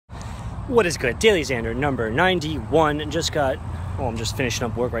What is good? DailyXander number 91. Just got, well, I'm just finishing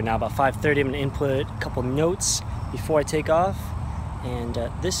up work right now, about 5:30. I'm going to input a couple notes before I take off. And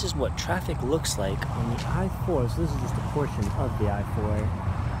this is what traffic looks like on the I-4. So this is just a portion of the I-4.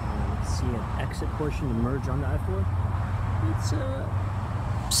 See an exit portion to merge on the I-4. It's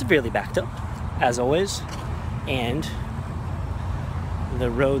severely backed up, as always. And the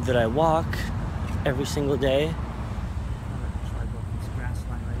road that I walk every single day,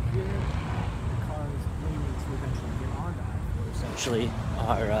 essentially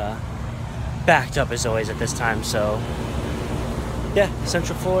are backed up as always at this time. So yeah,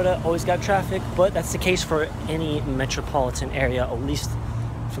 Central Florida always got traffic, but that's the case for any metropolitan area, at least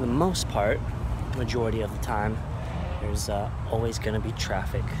for the most part. Majority of the time there's always going to be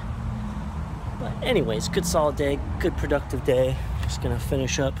traffic. But anyways, good solid day, good productive day. Just gonna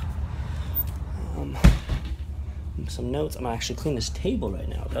finish up some notes. I'm gonna actually clean this table right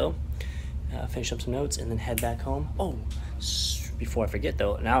now though. Finish up some notes and then head back home. Oh, before I forget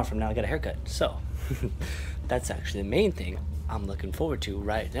though, an hour from now I got a haircut. So that's actually the main thing I'm looking forward to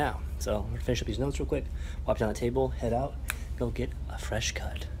right now. So I'm gonna finish up these notes real quick, wipe down the table, head out, go get a fresh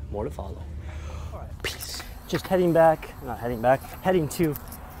cut. More to follow. All right, peace. Just heading to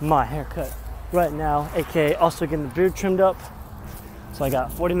my haircut right now, aka also getting the beard trimmed up. So I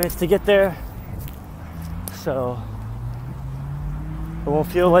got 40 minutes to get there. So it won't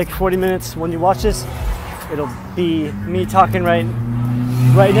feel like 40 minutes when you watch this. It'll be me talking right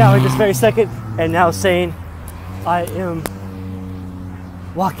now in this very second, and now saying I am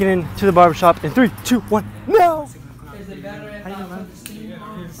walking into the barbershop in 3, 2, 1, now! Is it better if I put the steam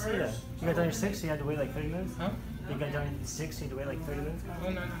on first? You got done your 6, so you had to wait like 30 minutes? Huh? You got done your 6, so you had to wait like 30 minutes?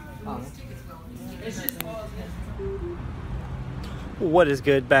 No. It's just What is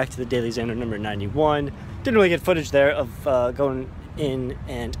good? Back to the DailyXander number 91. Didn't really get footage there of going in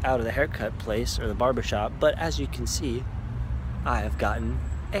and out of the haircut place or the barbershop, but as you can see, I have gotten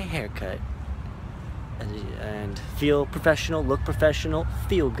a haircut and feel professional, look professional,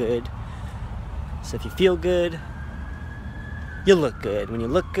 feel good. So if you feel good, you look good. When you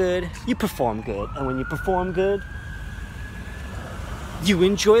look good, you perform good. And when you perform good, you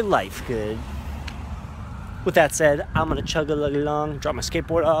enjoy life good. With that said, I'm gonna chug along, drop my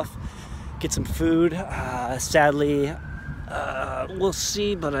skateboard off, get some food. Sadly, we'll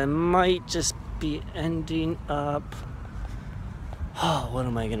see, but I might just be ending up, oh, what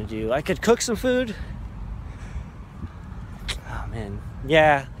am I gonna do? I could cook some food. Oh man,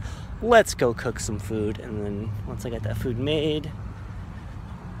 yeah, let's go cook some food. And then once I get that food made,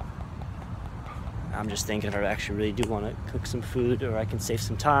 I'm just thinking if I actually really do want to cook some food, or I can save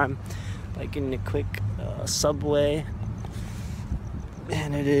some time by getting a quick Subway.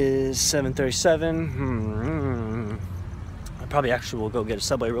 And it is 7:37. I probably actually will go get a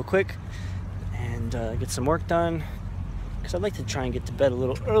Subway real quick and get some work done, because I'd like to try and get to bed a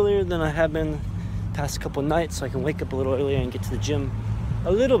little earlier than I have been the past couple nights, so I can wake up a little earlier and get to the gym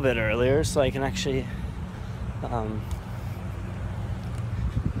a little bit earlier, so I can actually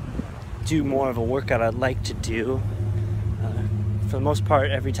do more of a workout I'd like to do. For the most part,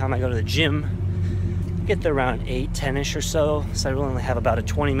 every time I go to the gym, I get there around 8, 10-ish or so, so I really only have about a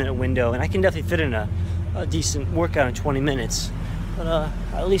 20-minute window, and I can definitely fit in a decent workout in 20 minutes. But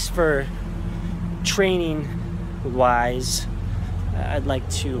at least for training wise, I'd like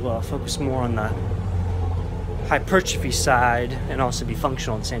to focus more on the hypertrophy side and also be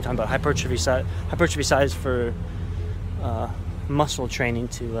functional at the same time. But hypertrophy side is for muscle training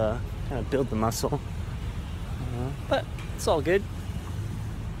to kind of build the muscle. But it's all good.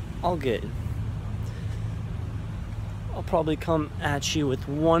 All good. I'll probably come at you with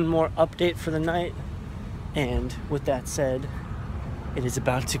one more update for the night. And with that said, it is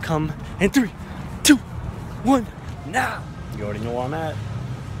about to come in 3, 2, 1, now! You already know where I'm at.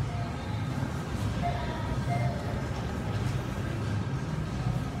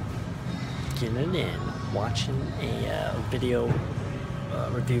 Getting it in. Watching a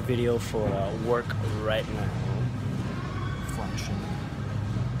review video for work right now. Flashing.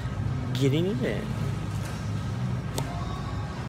 Getting it in.